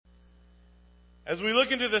As we look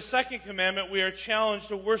into the second commandment, we are challenged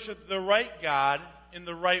to worship the right God in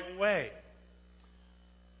the right way.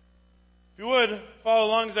 If you would, follow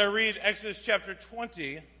along as I read Exodus chapter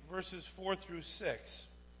 20, verses 4 through 6. It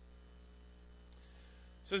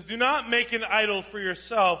says, "Do not make an idol for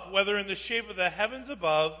yourself, whether in the shape of the heavens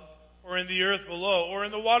above, or in the earth below, or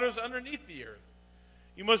in the waters underneath the earth.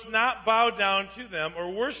 You must not bow down to them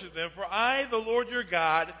or worship them, for I, the Lord your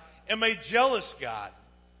God, am a jealous God,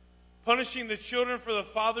 punishing the children for the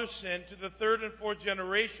father's sin to the third and fourth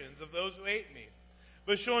generations of those who hate me,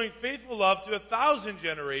 but showing faithful love to 1,000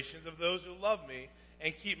 generations of those who love me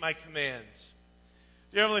and keep my commands."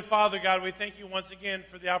 Dear Heavenly Father, God, we thank you once again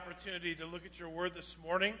for the opportunity to look at your word this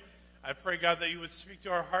morning. I pray, God, that you would speak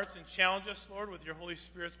to our hearts and challenge us, Lord, with your Holy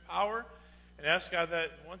Spirit's power. And ask, God, that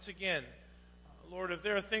once again, Lord, if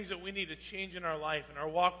there are things that we need to change in our life, in our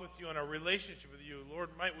walk with you, in our relationship with you, Lord,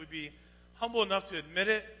 might we be humble enough to admit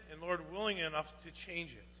it, and, Lord, willing enough to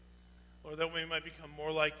change it. Lord, that we might become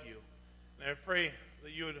more like you. And I pray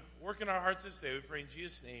that you would work in our hearts this day. We pray in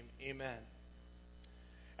Jesus' name, amen.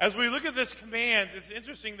 As we look at this commands, it's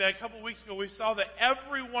interesting that a couple weeks ago we saw that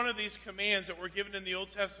every one of these commands that were given in the Old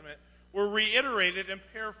Testament were reiterated and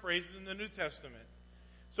paraphrased in the New Testament.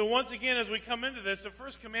 So once again, as we come into this, the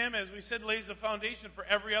first commandment, as we said, lays the foundation for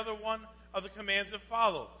every other one of the commands that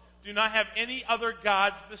follow. Do not have any other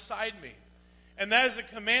gods beside me. And that is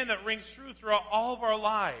a command that rings true throughout all of our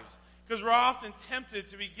lives. Because we're often tempted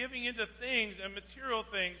to be giving into things and material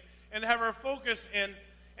things and have our focus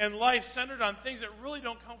and life centered on things that really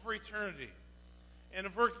don't come for eternity. And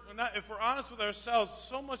if we're honest with ourselves,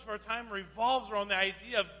 so much of our time revolves around the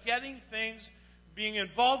idea of getting things, being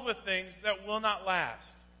involved with things that will not last.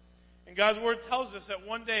 And God's Word tells us that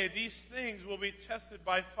one day these things will be tested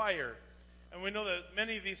by fire. And we know that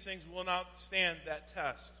many of these things will not stand that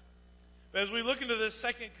test. But as we look into this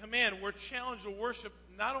second command, we're challenged to worship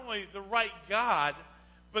not only the right God,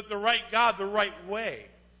 but the right God the right way.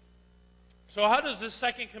 So how does this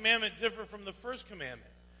second commandment differ from the first commandment?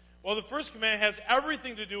 Well, the first commandment has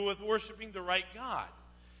everything to do with worshiping the right God.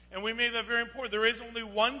 And we made that very important. There is only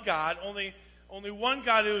one God, only one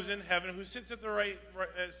God who is in heaven, who sits at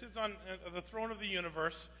sits on the throne of the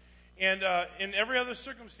universe. And in every other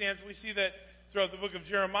circumstance, we see that throughout the book of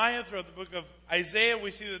Jeremiah, throughout the book of Isaiah,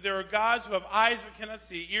 we see that there are gods who have eyes but cannot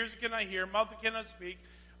see, ears that cannot hear, mouth that cannot speak,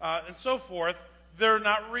 and so forth. They're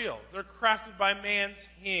not real. They're crafted by man's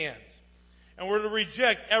hands. And we're to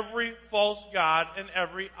reject every false god and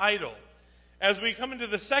every idol. As we come into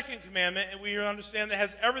the second commandment, we understand that it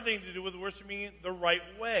has everything to do with worshiping the right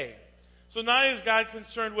way. So not only is God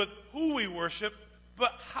concerned with who we worship,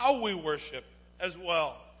 but how we worship as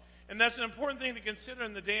well. And that's an important thing to consider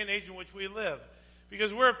in the day and age in which we live.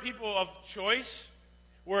 Because we're a people of choice.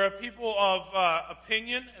 We're a people of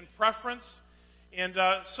opinion and preference. And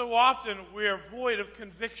so often we are void of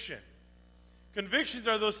conviction. Convictions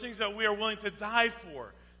are those things that we are willing to die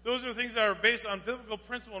for. Those are things that are based on biblical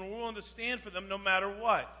principle, and we're willing to stand for them no matter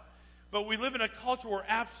what. But we live in a culture where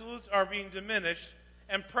absolutes are being diminished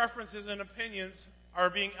and preferences and opinions are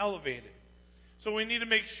being elevated. So we need to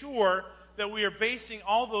make sure that we are basing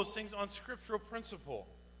all those things on scriptural principle.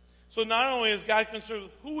 So not only is God concerned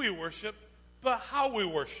with who we worship, but how we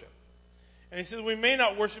worship. And he says we may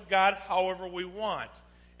not worship God however we want.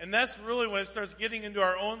 And that's really when it starts getting into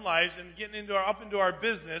our own lives and getting up into our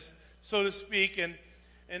business, so to speak.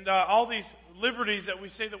 And all these liberties that we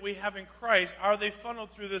say that we have in Christ, are they funneled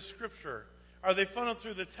through the Scripture? Are they funneled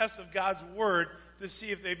through the test of God's Word to see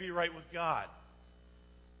if they be right with God?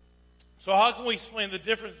 So how can we explain the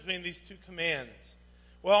difference between these two commands?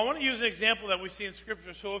 Well, I want to use an example that we see in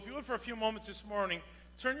Scripture. So if you would for a few moments this morning,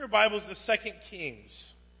 turn your Bibles to Second Kings.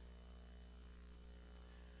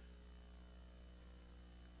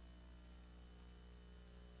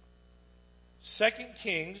 2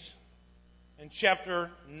 Kings in chapter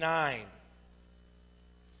 9.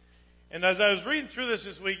 And as I was reading through this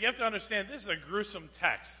week, you have to understand this is a gruesome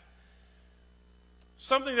text.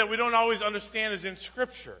 Something that we don't always understand is in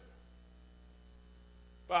Scripture.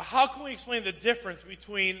 But how can we explain the difference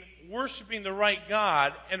between worshiping the right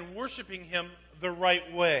God and worshiping Him the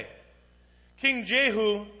right way? King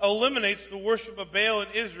Jehu eliminates the worship of Baal in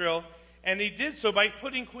Israel, and he did so by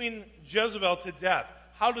putting Queen Jezebel to death.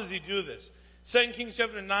 How does he do this? 2 Kings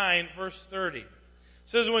chapter 9, verse 30. It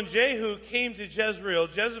says, when Jehu came to Jezreel,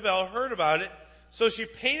 Jezebel heard about it, so she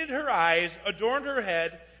painted her eyes, adorned her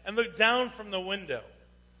head, and looked down from the window.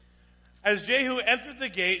 As Jehu entered the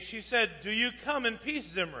gate, she said, do you come in peace,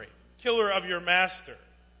 Zimri, killer of your master?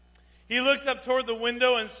 He looked up toward the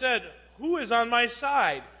window and said, who is on my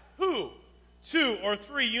side? Who? 2 or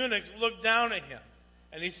 3 eunuchs looked down at him.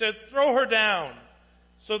 And he said, "Throw her down."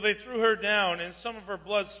 So they threw her down, and some of her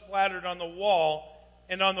blood splattered on the wall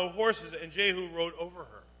and on the horses, and Jehu rode over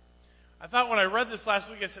her. I thought when I read this last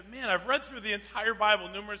week, I said, man, I've read through the entire Bible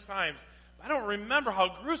numerous times. But I don't remember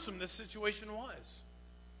how gruesome this situation was.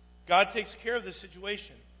 God takes care of this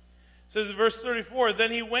situation. It says in verse 34,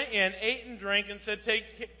 "Then he went in, ate and drank, and said,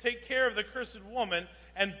 Take care of the cursed woman,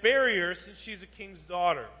 and bury her, since she's a king's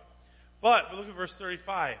daughter." But look at verse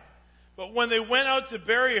 35. "But when they went out to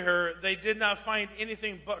bury her, they did not find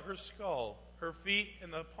anything but her skull, her feet,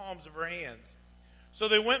 and the palms of her hands. So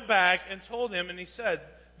they went back and told him, and he said,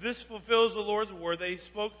 'This fulfills the Lord's word that he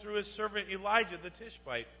spoke through his servant Elijah the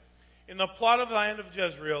Tishbite. In the plot of the land of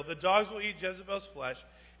Jezreel, the dogs will eat Jezebel's flesh,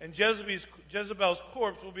 and Jezebel's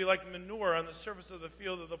corpse will be like manure on the surface of the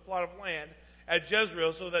field of the plot of land at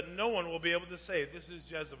Jezreel, so that no one will be able to say, This is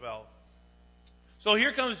Jezebel.'" So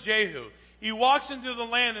here comes Jehu. He walks into the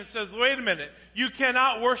land and says, "Wait a minute, you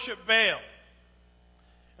cannot worship Baal."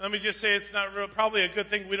 And let me just say, it's not probably a good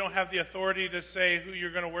thing we don't have the authority to say who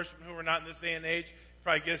you're going to worship and who we're not in this day and age.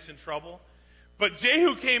 Probably get us in trouble. But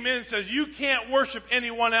Jehu came in and says, "You can't worship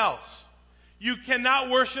anyone else. You cannot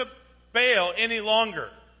worship Baal any longer."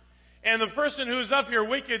 And the person who's up here,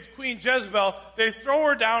 wicked Queen Jezebel, they throw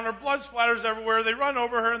her down, her blood splatters everywhere, they run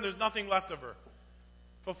over her, and there's nothing left of her.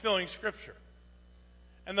 Fulfilling Scripture.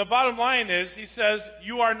 And the bottom line is, he says,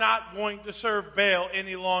 you are not going to serve Baal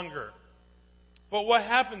any longer. But what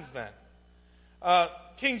happens then?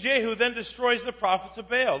 King Jehu then destroys the prophets of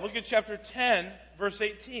Baal. Look at chapter 10, verse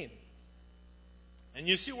 18. And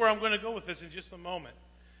you see where I'm going to go with this in just a moment.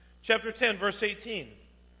 Chapter 10, verse 18.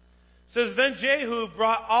 It says, "Then Jehu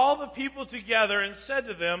brought all the people together and said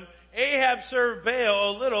to them, Ahab served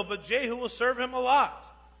Baal a little, but Jehu will serve him a lot.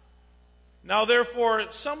 Now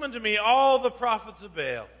therefore summon to me all the prophets of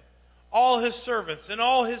Baal, all his servants and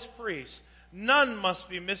all his priests. None must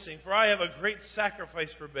be missing, for I have a great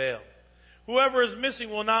sacrifice for Baal. Whoever is missing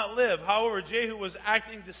will not live." However, Jehu was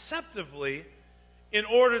acting deceptively in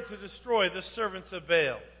order to destroy the servants of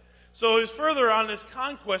Baal. So he's further on this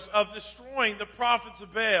conquest of destroying the prophets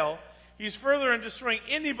of Baal. He's further in destroying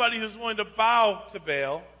anybody who's willing to bow to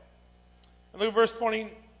Baal. And look at verse 20.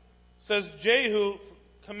 It says, "Jehu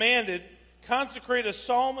commanded, consecrate a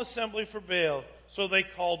solemn assembly for Baal." So they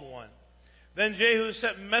called one. Then Jehu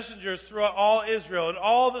sent messengers throughout all Israel, and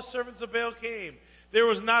all the servants of Baal came. There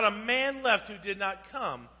was not a man left who did not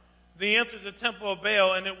come. They entered the temple of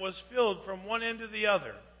Baal, and it was filled from one end to the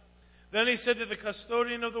other. Then he said to the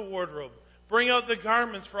custodian of the wardrobe, "Bring out the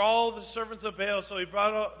garments for all the servants of Baal." So he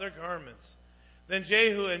brought out their garments. Then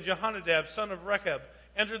Jehu and Jehonadab, son of Rechab,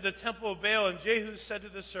 entered the temple of Baal, and Jehu said to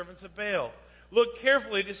the servants of Baal, "Look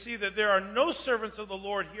carefully to see that there are no servants of the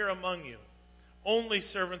Lord here among you, only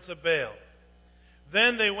servants of Baal."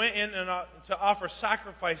 Then they went in to offer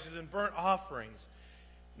sacrifices and burnt offerings.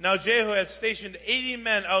 Now Jehu had stationed 80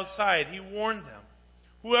 men outside. He warned them,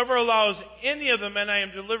 "Whoever allows any of the men I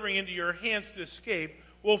am delivering into your hands to escape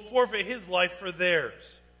will forfeit his life for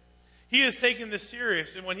theirs." He has taken this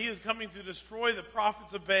serious, and when he is coming to destroy the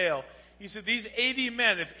prophets of Baal, he said, "These 80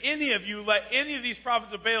 men, if any of you let any of these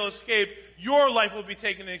prophets of Baal escape, your life will be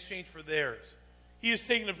taken in exchange for theirs." He has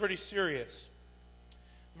taken it pretty serious.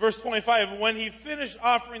 Verse 25, "When he finished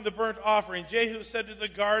offering the burnt offering, Jehu said to the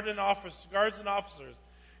guards and officers,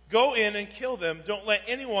 'Go in and kill them. Don't let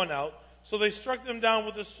anyone out.' So they struck them down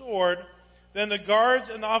with the sword. Then the guards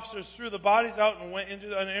and the officers threw the bodies out and went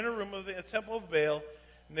into an inner room of the temple of Baal.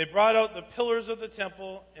 And they brought out the pillars of the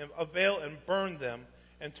temple of Baal and burned them,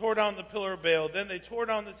 and tore down the pillar of Baal. Then they tore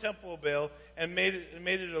down the temple of Baal and made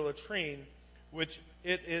it a latrine, which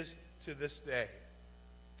it is to this day."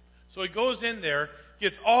 So he goes in there,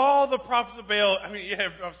 gets all the prophets of Baal. I mean, yeah,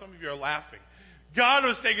 some of you are laughing. God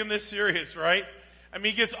was taking this serious, right? I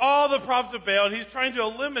mean, he gets all the prophets of Baal, and he's trying to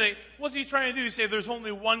eliminate. What's he trying to do? He says there's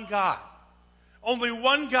only one God. Only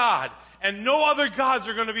one God. And no other gods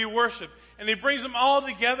are going to be worshipped. And he brings them all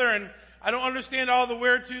together, and I don't understand all the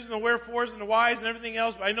where-tos and the wherefores and the whys and everything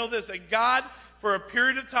else, but I know this, that God, for a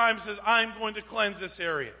period of time, says, "I'm going to cleanse this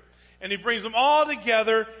area." And he brings them all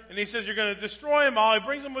together, and he says, "You're going to destroy them all." He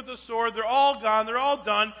brings them with the sword. They're all gone. They're all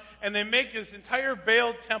done. And they make this entire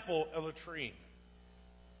Baal temple a latrine.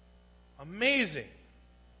 Amazing.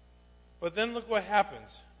 But then look what happens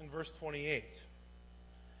in verse 28.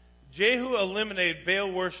 Jehu eliminated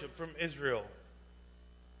Baal worship from Israel.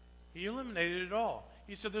 He eliminated it all.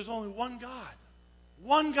 He said there's only one God.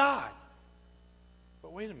 One God.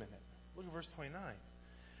 But wait a minute. Look at verse 29.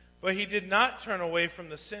 "But he did not turn away from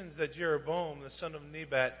the sins that Jeroboam, the son of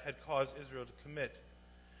Nebat, had caused Israel to commit,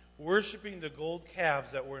 worshiping the gold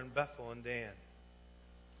calves that were in Bethel and Dan."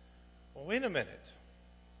 Well, wait a minute.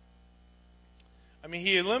 I mean,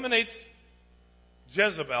 he eliminates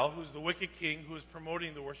Jezebel, who's the wicked king who is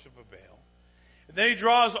promoting the worship of Baal. And then he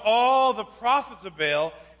draws all the prophets of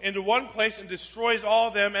Baal into one place and destroys all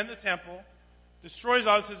of them and the temple. Destroys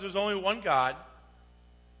all, says there's only one God.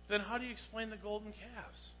 Then how do you explain the golden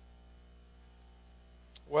calves?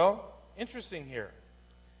 Well, interesting here.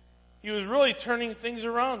 He was really turning things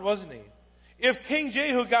around, wasn't he? If King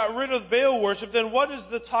Jehu got rid of Baal worship, then what is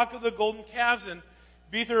the talk of the golden calves and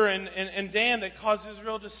Bether and Dan that caused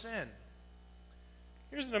Israel to sin?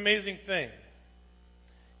 Here's an amazing thing.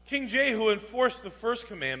 King Jehu enforced the first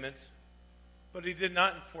commandment, but he did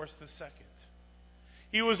not enforce the second.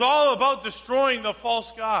 He was all about destroying the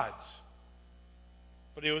false gods,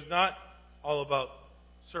 but he was not all about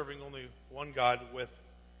serving only one God with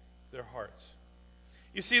their hearts.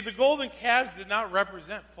 You see, the golden calves did not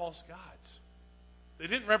represent false gods. They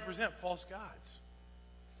didn't represent false gods.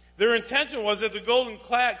 Their intention was that the golden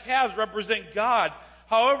calves represent God.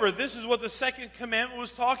 However, this is what the second commandment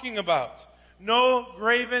was talking about. No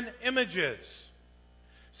graven images.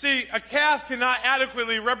 See, a calf cannot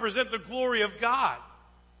adequately represent the glory of God.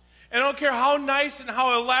 And I don't care how nice and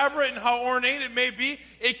how elaborate and how ornate it may be,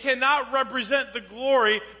 it cannot represent the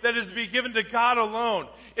glory that is to be given to God alone.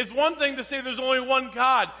 It's one thing to say there's only one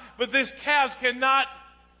God, but this calves cannot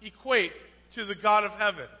equate to the God of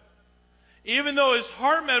heaven. Even though his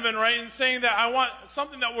heart may have been right in saying that I want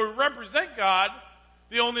something that will represent God,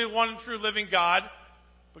 the only one and true living God,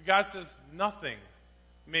 but God says nothing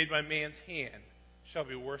made by man's hand shall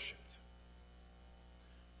be worshipped.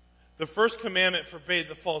 The first commandment forbade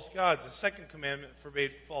the false gods. The second commandment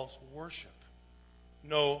forbade false worship.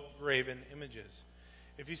 No graven images.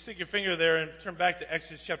 If you stick your finger there and turn back to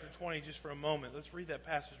Exodus chapter 20 just for a moment, let's read that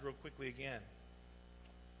passage real quickly again.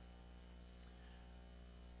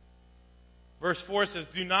 Verse 4 says,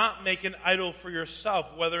 "Do not make an idol for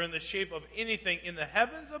yourself, whether in the shape of anything in the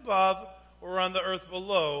heavens above, or on the earth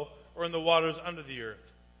below, or in the waters under the earth.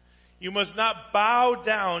 You must not bow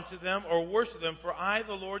down to them or worship them, for I,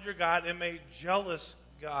 the Lord your God, am a jealous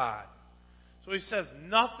God." So he says,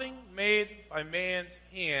 nothing made by man's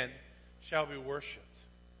hand shall be worshipped.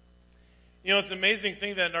 You know, it's an amazing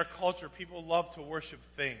thing that in our culture, people love to worship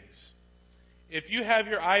things. If you have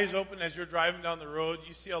your eyes open as you're driving down the road,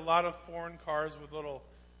 you see a lot of foreign cars with little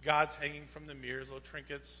gods hanging from the mirrors, little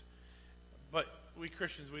trinkets. But we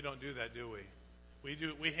Christians, we don't do that, do we?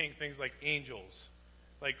 We hang things like angels,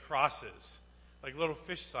 like crosses, like little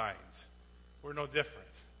fish signs. We're no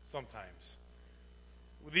different sometimes.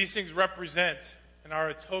 These things represent and are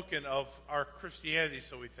a token of our Christianity,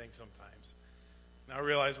 so we think sometimes. Now I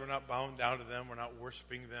realize we're not bound down to them, we're not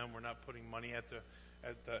worshiping them, we're not putting money at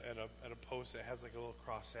a post that has like a little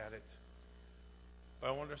cross at it. But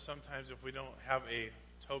I wonder sometimes if we don't have a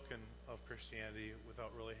token of Christianity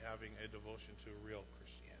without really having a devotion to real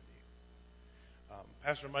Christianity.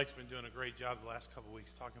 Pastor Mike's been doing a great job the last couple of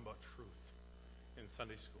weeks talking about truth in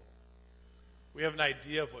Sunday school. We have an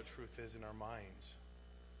idea of what truth is in our minds,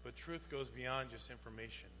 but truth goes beyond just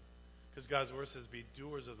information, because God's word says, "Be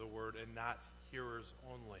doers of the word and not hearers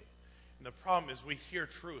only." And the problem is we hear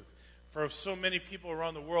truth. For so many people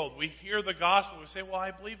around the world, we hear the gospel, we say, "Well,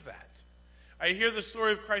 I believe that." I hear the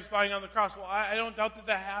story of Christ dying on the cross. Well, I don't doubt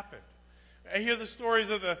that happened. I hear the stories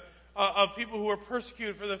of people who are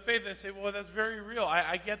persecuted for the faith, and I say, "Well, that's very real.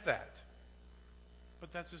 I get that."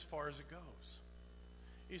 But that's as far as it goes.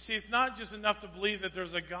 You see, it's not just enough to believe that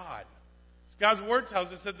there's a God. God's word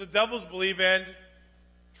tells us that the devils believe and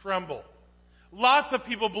tremble. Lots of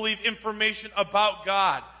people believe information about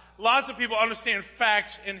God. Lots of people understand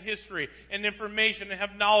facts and history and information and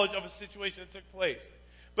have knowledge of a situation that took place.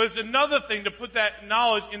 But it's another thing to put that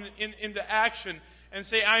knowledge into action and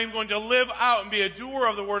say, "I am going to live out and be a doer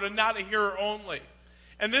of the word and not a hearer only."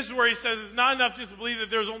 And this is where he says it's not enough just to believe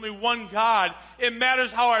that there's only one God. It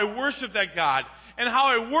matters how I worship that God. And how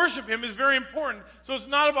I worship Him is very important. So it's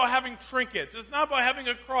not about having trinkets. It's not about having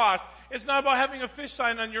a cross. It's not about having a fish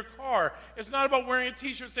sign on your car. It's not about wearing a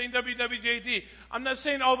t-shirt saying WWJD. I'm not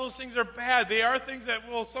saying all those things are bad. They are things that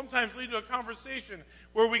will sometimes lead to a conversation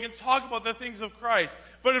where we can talk about the things of Christ.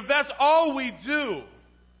 But if that's all we do,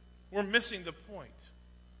 we're missing the point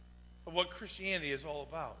of what Christianity is all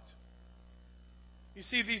about. You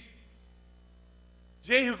see,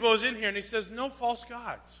 Jehu goes in here and he says, no false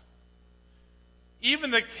gods.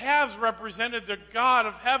 Even the calves represented the God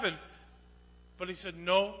of heaven. But he said,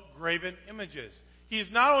 no graven images. He's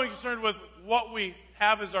not only concerned with what we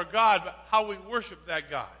have as our God, but how we worship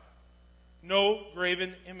that God. No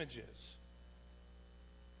graven images.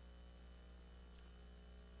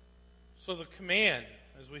 So the command,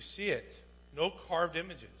 as we see it, no carved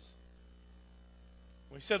images.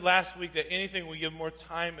 We said last week that anything we give more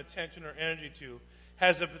time, attention, or energy to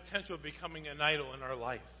has the potential of becoming an idol in our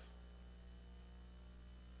life.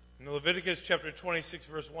 In Leviticus chapter 26,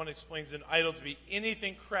 verse 1 explains an idol to be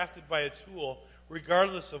anything crafted by a tool,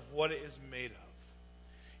 regardless of what it is made of.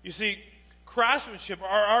 You see, craftsmanship,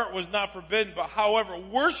 our art, was not forbidden, but however,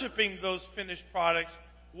 worshiping those finished products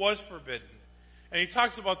was forbidden. And he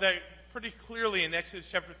talks about that pretty clearly in Exodus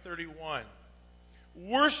chapter 31.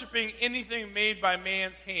 Worshipping anything made by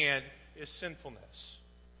man's hand is sinfulness.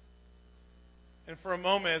 And for a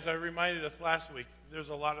moment, as I reminded us last week, there's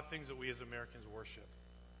a lot of things that we as Americans worship.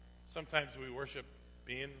 Sometimes we worship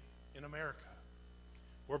being in America.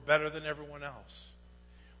 We're better than everyone else.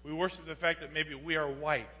 We worship the fact that maybe we are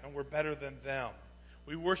white and we're better than them.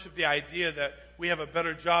 We worship the idea that we have a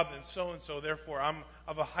better job than so-and-so, therefore I'm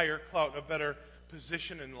of a higher clout, a better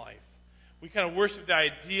position in life. We kind of worship the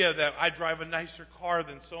idea that I drive a nicer car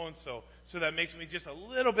than so-and-so, so that makes me just a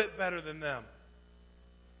little bit better than them.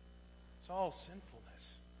 It's all sinfulness.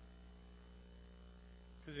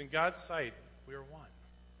 Because in God's sight, we are one.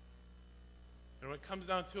 And when it comes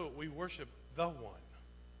down to it, we worship the one,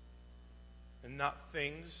 and not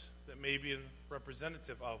things that may be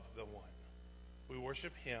representative of the one. We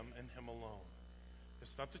worship Him and Him alone.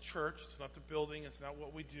 It's not the church, it's not the building, it's not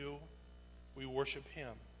what we do. We worship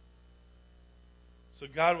Him. So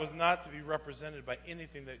God was not to be represented by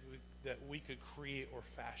anything that we could create or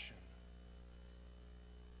fashion.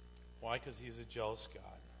 Why? Because He's a jealous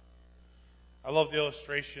God. I love the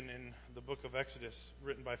illustration in the book of Exodus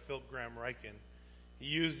written by Philip Graham Ryken. He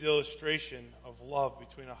used the illustration of love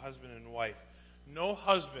between a husband and wife. No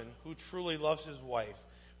husband who truly loves his wife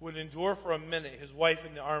would endure for a minute his wife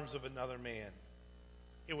in the arms of another man.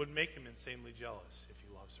 It would make him insanely jealous if he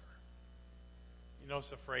loves her. You notice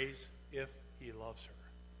the phrase, if he loves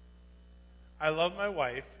her. I love my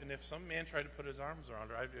wife, and if some man tried to put his arms around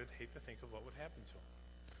her, I would hate to think of what would happen to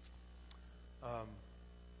him.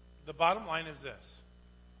 The bottom line is this.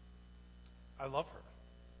 I love her.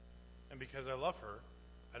 And because I love her,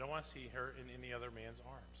 I don't want to see her in any other man's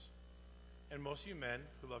arms. And most of you men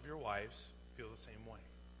who love your wives feel the same way.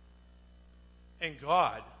 And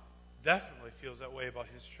God definitely feels that way about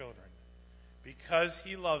His children. Because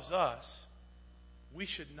He loves us, we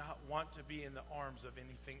should not want to be in the arms of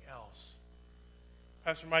anything else.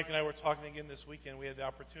 Pastor Mike and I were talking again this weekend. We had the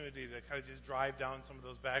opportunity to kind of just drive down some of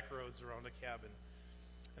those back roads around the cabin.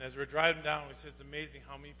 And as we were driving down, we said it's amazing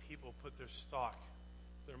how many people put their stock,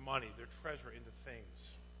 their money, their treasure into things.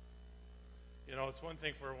 You know, it's one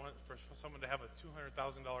thing for someone to have a $200,000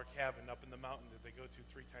 cabin up in the mountains that they go to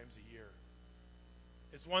 3 times a year.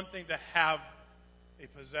 It's one thing to have a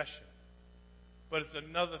possession, but it's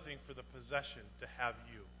another thing for the possession to have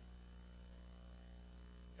you.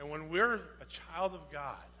 And when we're a child of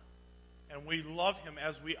God and we love Him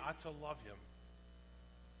as we ought to love Him,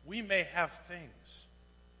 we may have things,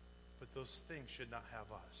 but those things should not have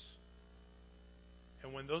us.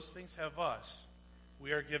 And when those things have us,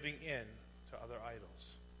 we are giving in to other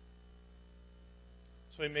idols.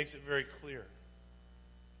 So He makes it very clear.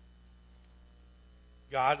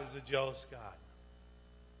 God is a jealous God.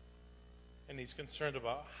 And He's concerned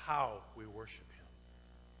about how we worship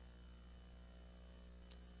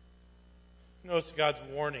Him. Notice God's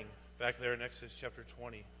warning back there in Exodus chapter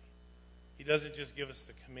 20. He doesn't just give us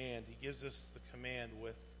the command. He gives us the command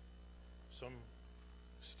with some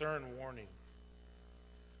stern warning.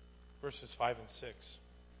 Verses 5 and 6.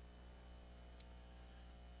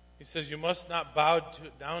 He says, you must not bow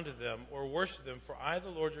down to them or worship them, for I, the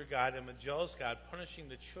Lord your God, am a jealous God, punishing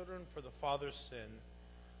the children for the father's sin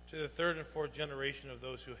to the 3rd and 4th generation of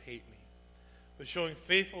those who hate me, but showing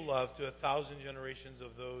faithful love to 1,000 generations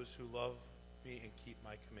of those who love me and keep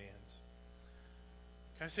my commands.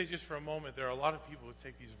 Can I say just for a moment, there are a lot of people who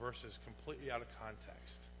take these verses completely out of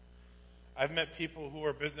context. I've met people who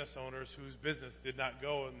are business owners whose business did not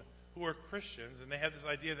go, and who are Christians, and they have this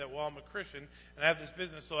idea that, well, I'm a Christian, and I have this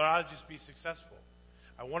business, so I ought to just be successful.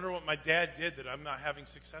 I wonder what my dad did that I'm not having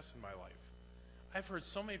success in my life. I've heard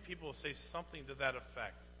so many people say something to that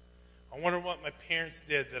effect. I wonder what my parents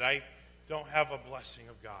did that I don't have a blessing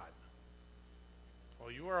of God. Well,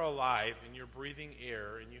 you are alive, and you're breathing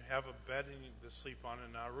air, and you have a bed to sleep on,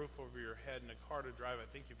 and a roof over your head, and a car to drive. I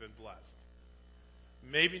think you've been blessed.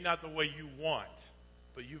 Maybe not the way you want,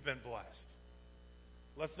 but you've been blessed.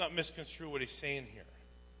 Let's not misconstrue what He's saying here.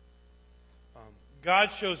 God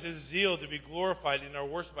shows His zeal to be glorified in our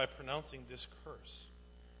worship by pronouncing this curse,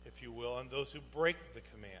 if you will, on those who break the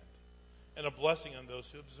command, and a blessing on those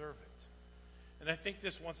who observe it. And I think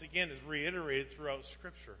this, once again, is reiterated throughout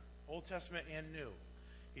Scripture, Old Testament and New.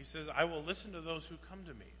 He says, I will listen to those who come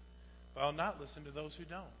to me. But I'll not listen to those who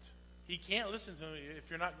don't. He can't listen to you if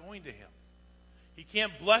you're not going to Him. He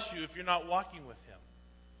can't bless you if you're not walking with Him.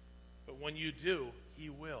 But when you do, He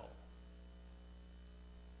will.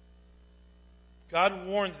 God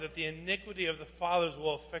warns that the iniquity of the fathers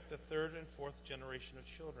will affect the third and fourth generation of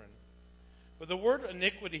children. But the word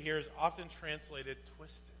iniquity here is often translated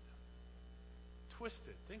twisted.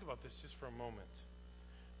 Twisted. Think about this just for a moment.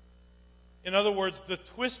 In other words, the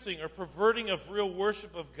twisting or perverting of real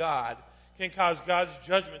worship of God can cause God's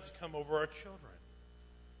judgment to come over our children.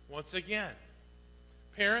 Once again,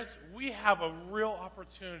 parents, we have a real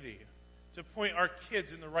opportunity to point our kids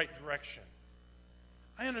in the right direction.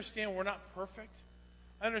 I understand we're not perfect.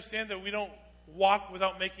 I understand that we don't walk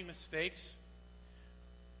without making mistakes.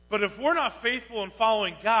 But if we're not faithful in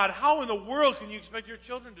following God, how in the world can you expect your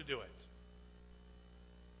children to do it?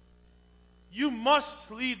 You must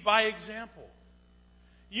lead by example.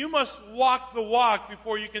 You must walk the walk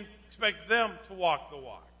before you can expect them to walk the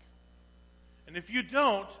walk. And if you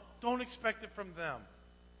don't expect it from them.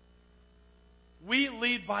 We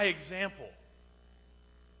lead by example.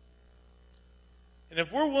 And if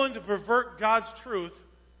we're willing to pervert God's truth,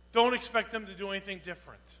 don't expect them to do anything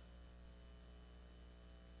different.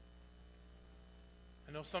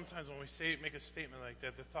 I know sometimes when we make a statement like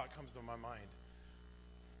that, the thought comes to my mind.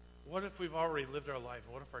 What if we've already lived our life?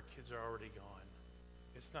 What if our kids are already gone?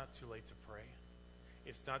 It's not too late to pray.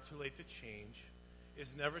 It's not too late to change.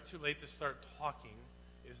 It's never too late to start talking.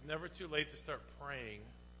 It's never too late to start praying.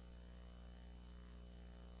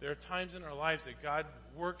 There are times in our lives that God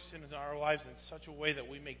works in our lives in such a way that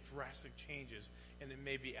we make drastic changes, and it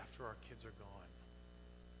may be after our kids are gone.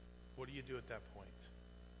 What do you do at that point?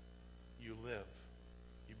 You live.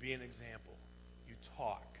 You be an example. You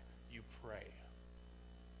talk. You pray.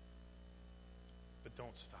 But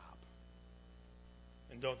don't stop.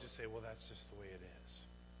 And don't just say, well, that's just the way it is.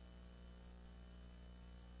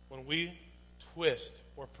 When we twist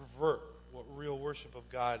or pervert what real worship of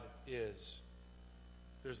God is,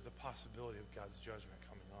 there's the possibility of God's judgment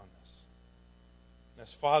coming on us. And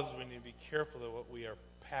as fathers, we need to be careful of what we are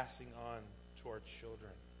passing on to our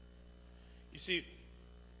children. You see,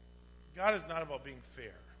 God is not about being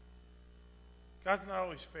fair. God's not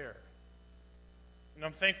always fair. And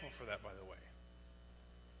I'm thankful for that, by the way.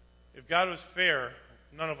 If God was fair,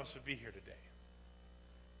 none of us would be here today.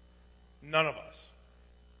 None of us.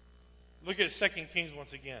 Look at 2 Kings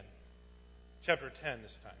once again. Chapter 10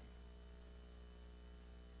 this time.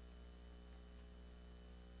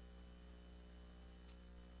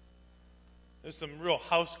 There's some real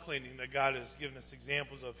house cleaning that God has given us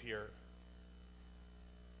examples of here.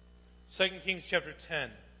 2 Kings chapter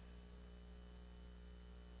 10.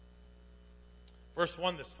 Verse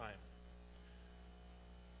 1 this time.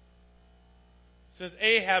 It says,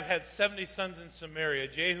 Ahab had 70 sons in Samaria.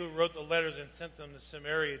 Jehu wrote the letters and sent them to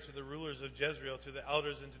Samaria to the rulers of Jezreel, to the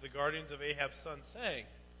elders, and to the guardians of Ahab's sons, saying,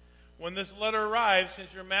 when this letter arrives,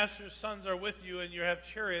 since your master's sons are with you, and you have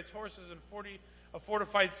chariots, horses, and a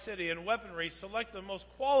fortified city, and weaponry, select the most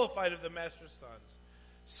qualified of the master's sons.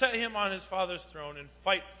 Set him on his father's throne, and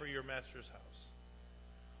fight for your master's house.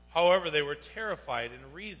 However, they were terrified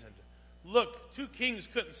and reasoned, look, 2 kings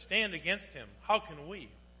couldn't stand against him. How can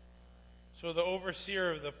we? So the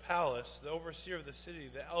overseer of the palace, the overseer of the city,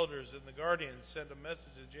 the elders, and the guardians sent a message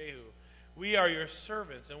to Jehu. We are your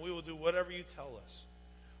servants, and we will do whatever you tell us.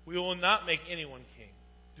 We will not make anyone king.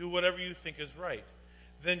 Do whatever you think is right.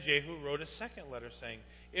 Then Jehu wrote a second letter saying,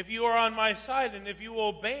 if you are on my side, and if you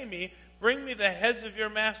will obey me, bring me the heads of your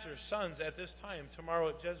master's sons at this time, tomorrow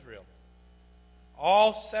at Jezreel.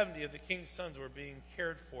 All 70 of the king's sons were being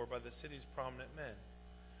cared for by the city's prominent men.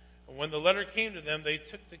 And when the letter came to them, they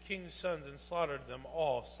took the king's sons and slaughtered them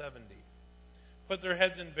all, 70. Put their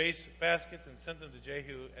heads in baskets and sent them to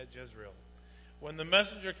Jehu at Jezreel. When the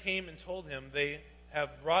messenger came and told him, they have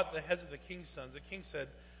brought the heads of the king's sons, the king said,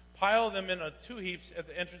 pile them in 2 heaps at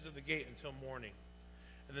the entrance of the gate until morning.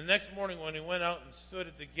 And the next morning when he went out and stood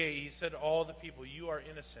at the gate, he said to all the people, you are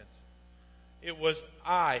innocent. It was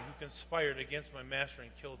I who conspired against my master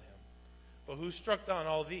and killed him. But who struck down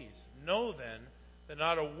all these? Know then that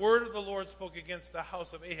not a word of the Lord spoke against the house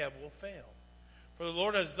of Ahab will fail. For the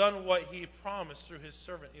Lord has done what he promised through his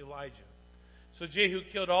servant Elijah. So Jehu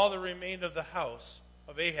killed all that remained of the house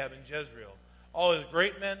of Ahab in Jezreel, all his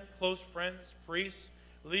great men, close friends, priests,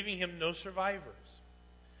 leaving him no survivors.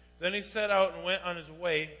 Then he set out and went on his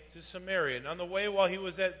way to Samaria. And on the way, while he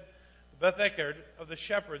was at Bethekard of the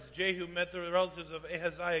shepherds, Jehu met the relatives of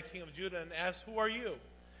Ahaziah, king of Judah, and asked, who are you?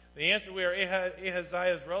 They answered, we are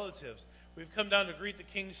Ahaziah's relatives. We've come down to greet the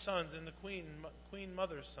king's sons and the queen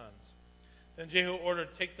mother's sons. Then Jehu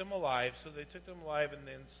ordered, "Take them alive." So they took them alive and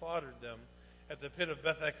then slaughtered them at the pit of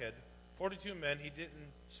Beth-Eked. 42 men, he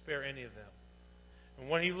didn't spare any of them. And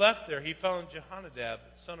when he left there, he found Jehonadab,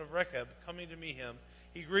 son of Rechab, coming to meet him.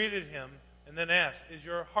 He greeted him and then asked, "Is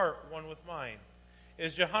your heart one with mine?"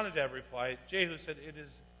 As Jehonadab replied, Jehu said,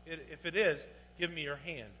 "If it is, give me your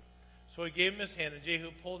hand." So he gave him his hand, and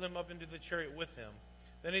Jehu pulled him up into the chariot with him.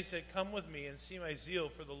 Then he said, "Come with me and see my zeal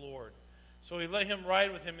for the Lord." So he let him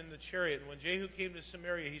ride with him in the chariot. And when Jehu came to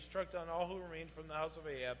Samaria, he struck down all who remained from the house of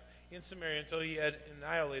Ahab in Samaria until he had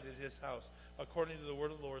annihilated his house, according to the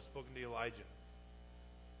word of the Lord spoken to Elijah.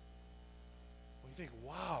 Well, you think,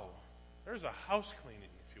 wow, there's a house cleaning,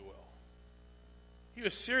 if you will. He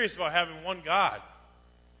was serious about having one God.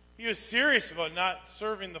 He was serious about not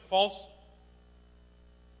serving the false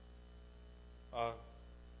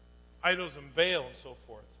idols and Baal and so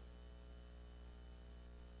forth.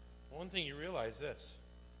 One thing you realize this: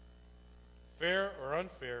 fair or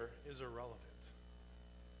unfair is irrelevant.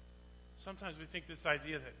 Sometimes we think this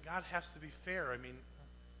idea that God has to be fair. I mean,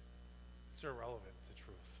 it's irrelevant to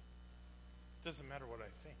truth. It doesn't matter what I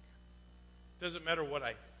think. It doesn't matter what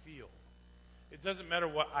I feel. It doesn't matter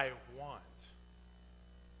what I want.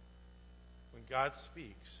 When God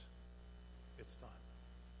speaks, it's done.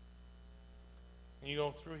 And you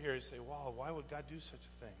go through here and say, wow, why would God do such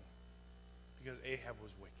a thing? Because Ahab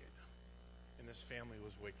was wicked, and his family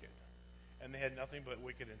was wicked, and they had nothing but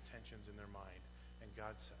wicked intentions in their mind. And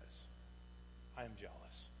God says, I am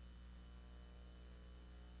jealous.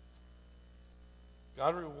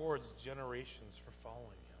 God rewards generations for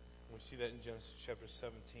following him. We see that in Genesis chapter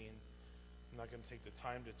 17. I'm not going to take the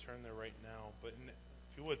time to turn there right now, but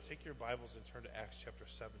if you would, take your Bibles and turn to Acts chapter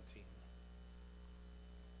 17.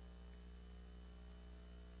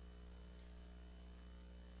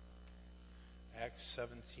 Acts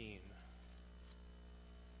 17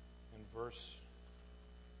 and verse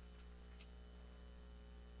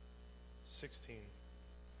 16.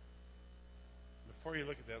 Before you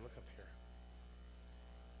look at that, look up here.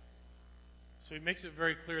 So he makes it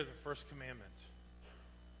very clear, the first commandment: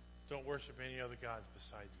 don't worship any other gods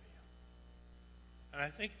besides me. And I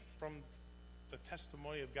think from the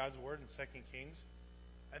testimony of God's word in 2 Kings,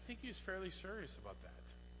 I think he's fairly serious about that.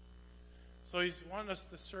 So he's wanting us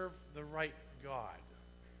to serve the right God.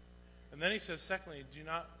 And then he says, secondly, do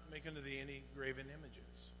not make unto thee any graven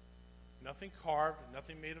images. Nothing carved,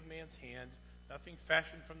 nothing made of man's hand, nothing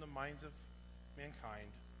fashioned from the minds of mankind.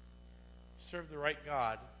 Serve the right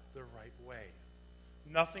God the right way.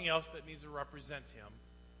 Nothing else that needs to represent him.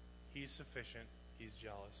 He's sufficient. He's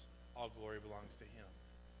jealous. All glory belongs to him.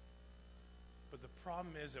 But the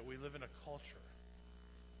problem is that we live in a culture.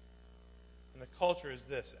 And the culture is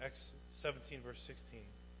this, Acts 17, verse 16.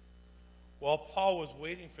 While Paul was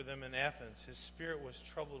waiting for them in Athens, his spirit was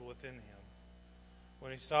troubled within him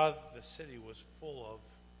when he saw that the city was full of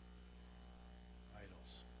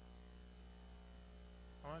idols.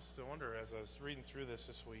 I used to wonder, as I was reading through this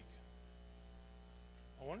week,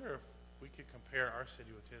 I wonder if we could compare our city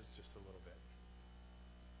with his just a little bit.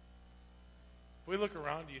 If we look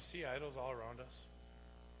around, do you see idols all around us?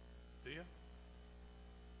 Do you?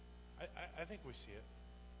 I think we see it.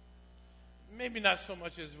 Maybe not so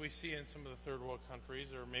much as we see in some of the third world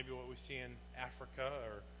countries, or maybe what we see in Africa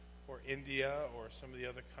or India or some of the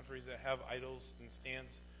other countries that have idols and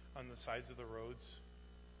stands on the sides of the roads.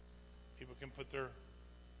 People can put their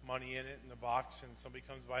money in it in the box, and somebody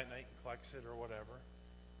comes by at night and collects it or whatever.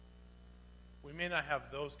 We may not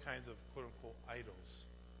have those kinds of quote-unquote idols.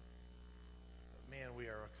 But man,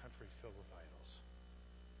 we are a country filled with idols.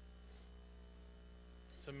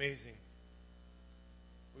 It's amazing.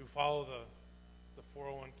 We follow the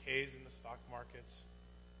 401ks in the stock markets.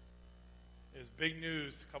 It was big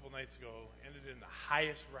news a couple nights ago. Ended in the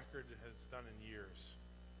highest record it has done in years.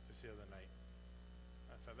 Just the other night.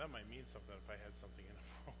 I thought that might mean something if I had something in a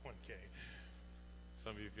 401k.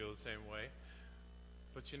 Some of you feel the same way.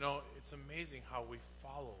 But you know, it's amazing how we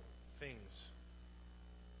follow things.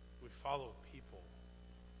 We follow people.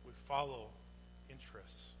 We follow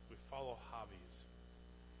interests. We follow hobbies.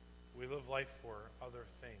 We live life for other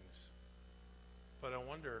things. But I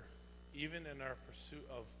wonder, even in our pursuit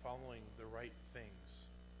of following the right things,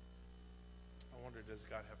 I wonder, does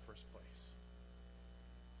God have first place?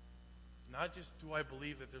 Not just do I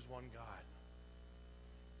believe that there's one God.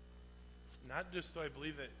 Not just do I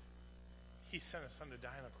believe that he sent his son to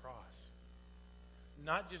die on a cross.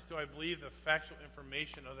 Not just do I believe the factual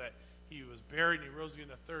information of that he was buried and he rose again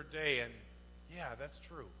the third day, and yeah, that's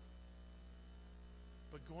true.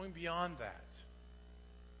 But going beyond that,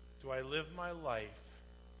 do I live my life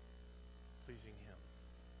pleasing him?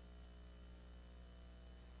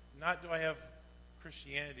 Not do I have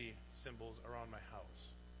Christianity symbols around my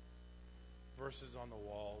house, verses on the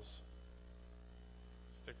walls,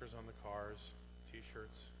 stickers on the cars,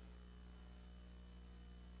 T-shirts,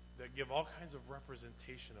 that give all kinds of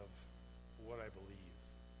representation of what I believe.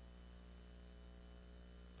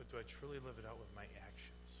 But do I truly live it out with my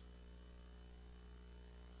actions?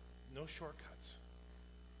 No shortcuts.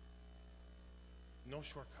 No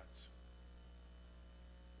shortcuts.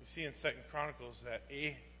 You see in Second Chronicles that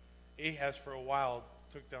Ahaz for a while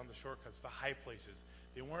took down the shortcuts, the high places.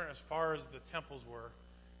 They weren't as far as the temples were,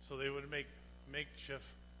 so they would make makeshift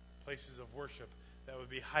places of worship that would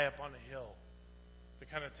be high up on a hill to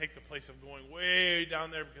kind of take the place of going way down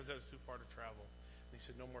there because that was too far to travel. And he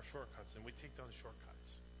said, no more shortcuts. And we take down the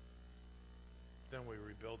shortcuts. Then we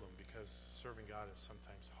rebuild them because serving God is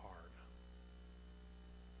sometimes hard.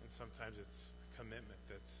 And sometimes it's a commitment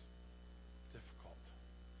that's difficult.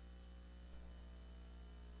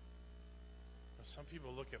 Now, some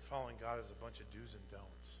people look at following God as a bunch of do's and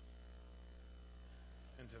don'ts.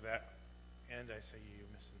 And to that end, I say,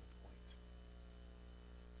 you're missing the point.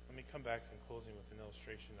 Let me come back in closing with an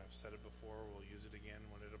illustration. I've said it before. We'll use it again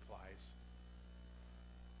when it applies.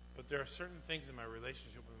 But there are certain things in my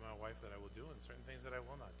relationship with my wife that I will do and certain things that I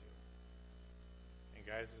will not do. And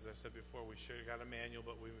guys, as I said before, we should have got a manual,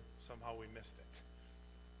 but somehow we missed it.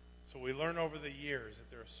 So we learn over the years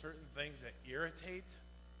that there are certain things that irritate,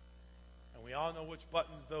 and we all know which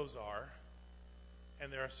buttons those are.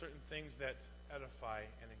 And there are certain things that edify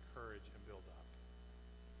and encourage and build up.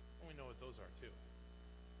 And we know what those are too.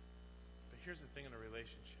 But here's the thing in a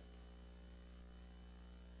relationship.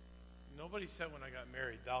 Nobody said when I got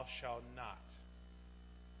married, thou shalt not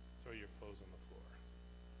throw your clothes on the floor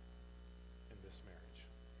in this marriage.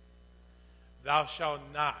 Thou shalt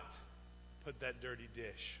not put that dirty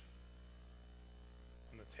dish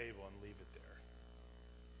on the table and leave it there.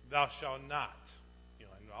 Thou shalt not.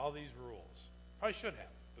 And all these rules. Probably should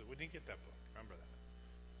have, but we didn't get that book. Remember that.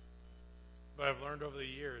 But I've learned over the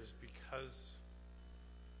years, because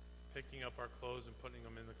picking up our clothes and putting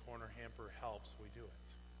them in the corner hamper helps, we do it.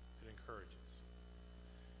 It encourages.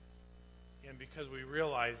 And because we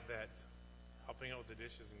realize that helping out with the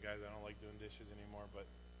dishes, and guys, I don't like doing dishes anymore, but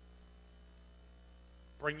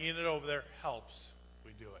bringing it over there helps,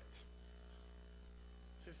 we do it.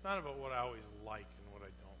 See, it's not about what I always like and what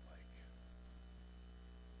I don't like.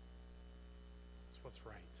 It's what's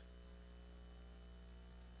right.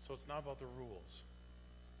 So it's not about the rules.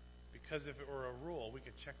 Because if it were a rule, we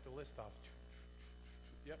could check the list off.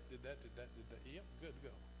 Yep, did that. Yep, good,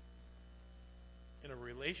 go. In a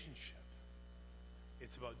relationship,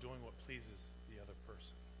 it's about doing what pleases the other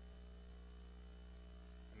person.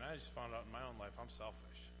 And I just found out in my own life, I'm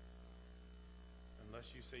selfish.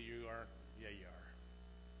 Unless you say you aren't, yeah, you are.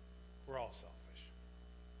 We're all selfish.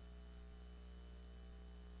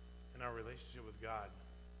 In our relationship with God,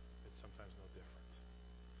 it's sometimes no different.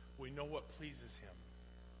 We know what pleases Him,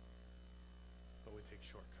 but we take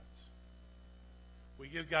shortcuts. We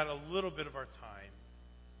give God a little bit of our time.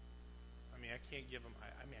 I can't give Him,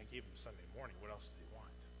 I gave Him Sunday morning. What else does He want?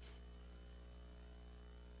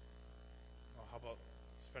 Well, how about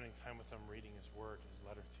spending time with Him, reading His Word, His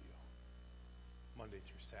letter to you, Monday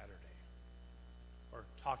through Saturday? Or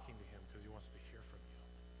talking to Him because He wants to hear from you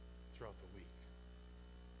throughout the week.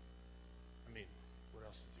 What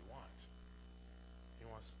else does He want? He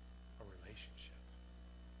wants a relationship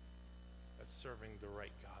that's serving the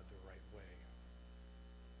right God the right way.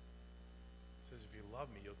 He says, if you love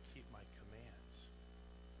me, you'll keep my commands.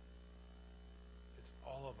 It's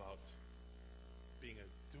all about being a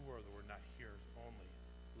doer of the word, not hearers only,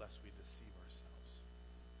 lest we deceive ourselves.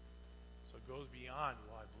 So it goes beyond,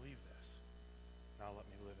 well, I believe this. Now let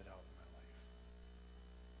me live it out in my life.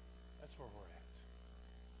 That's where we're at.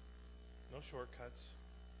 No shortcuts.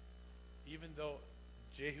 Even though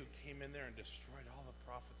Jehu came in there and destroyed all the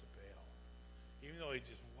prophets of Baal, even though he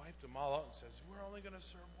just wiped them all out and says, we're only going to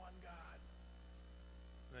serve one God.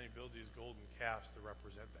 And then he builds these golden calves to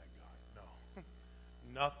represent that God. No.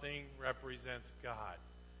 Nothing represents God.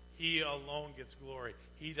 He alone gets glory.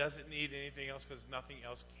 He doesn't need anything else because nothing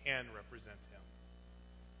else can represent Him.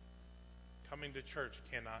 Coming to church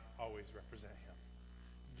cannot always represent Him.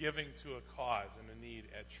 Giving to a cause and a need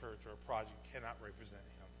at church or a project cannot represent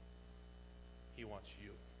Him. He wants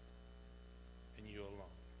you and you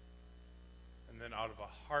alone. And then out of a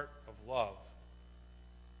heart of love,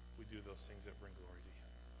 we do those things that bring glory to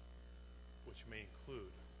Him, which may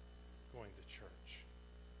include going to church.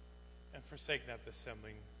 And forsake not the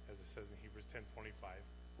assembling, as it says in Hebrews 10:25,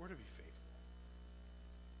 we're to be faithful.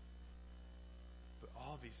 But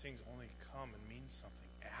all of these things only come and mean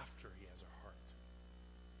something after He has our heart.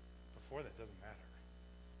 before that doesn't matter.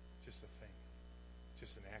 Just a thing.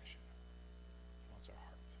 Just an action. He wants our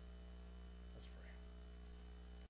heart.